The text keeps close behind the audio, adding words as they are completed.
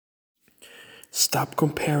Stop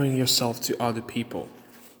comparing yourself to other people.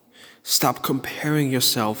 Stop comparing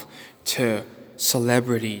yourself to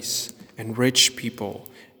celebrities and rich people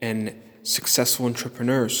and successful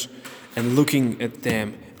entrepreneurs and looking at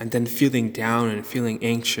them and then feeling down and feeling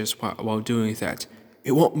anxious while doing that.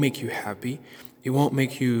 It won't make you happy. It won't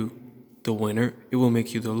make you the winner. It will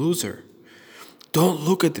make you the loser. Don't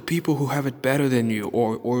look at the people who have it better than you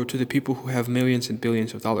or to the people who have millions and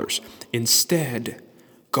billions of dollars. Instead,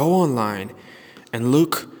 go online and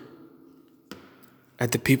look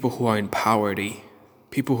at the people who are in poverty,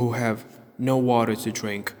 people who have no water to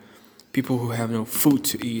drink, people who have no food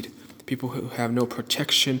to eat, people who have no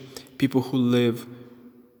protection, people who live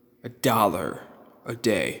 $1 a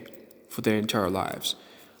day for their entire lives.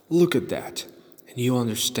 Look at that, and you'll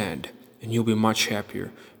understand, and you'll be much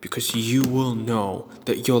happier because you will know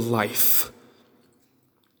that your life,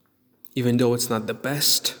 even though it's not the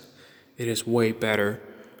best, it is way better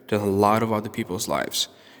than a lot of other people's lives.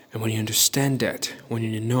 And when you understand that, when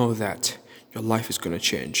you know that, your life is going to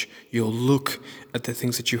change. You'll look at the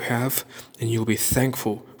things that you have and you'll be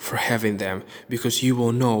thankful for having them because you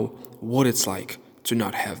will know what it's like to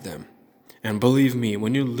not have them. And believe me,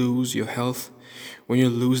 when you lose your health, when you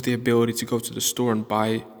lose the ability to go to the store and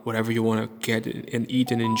buy whatever you want to get and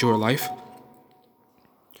eat and enjoy life,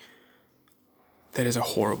 that is a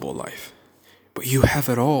horrible life. But you have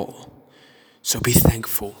it all. So be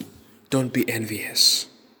thankful. Don't be envious.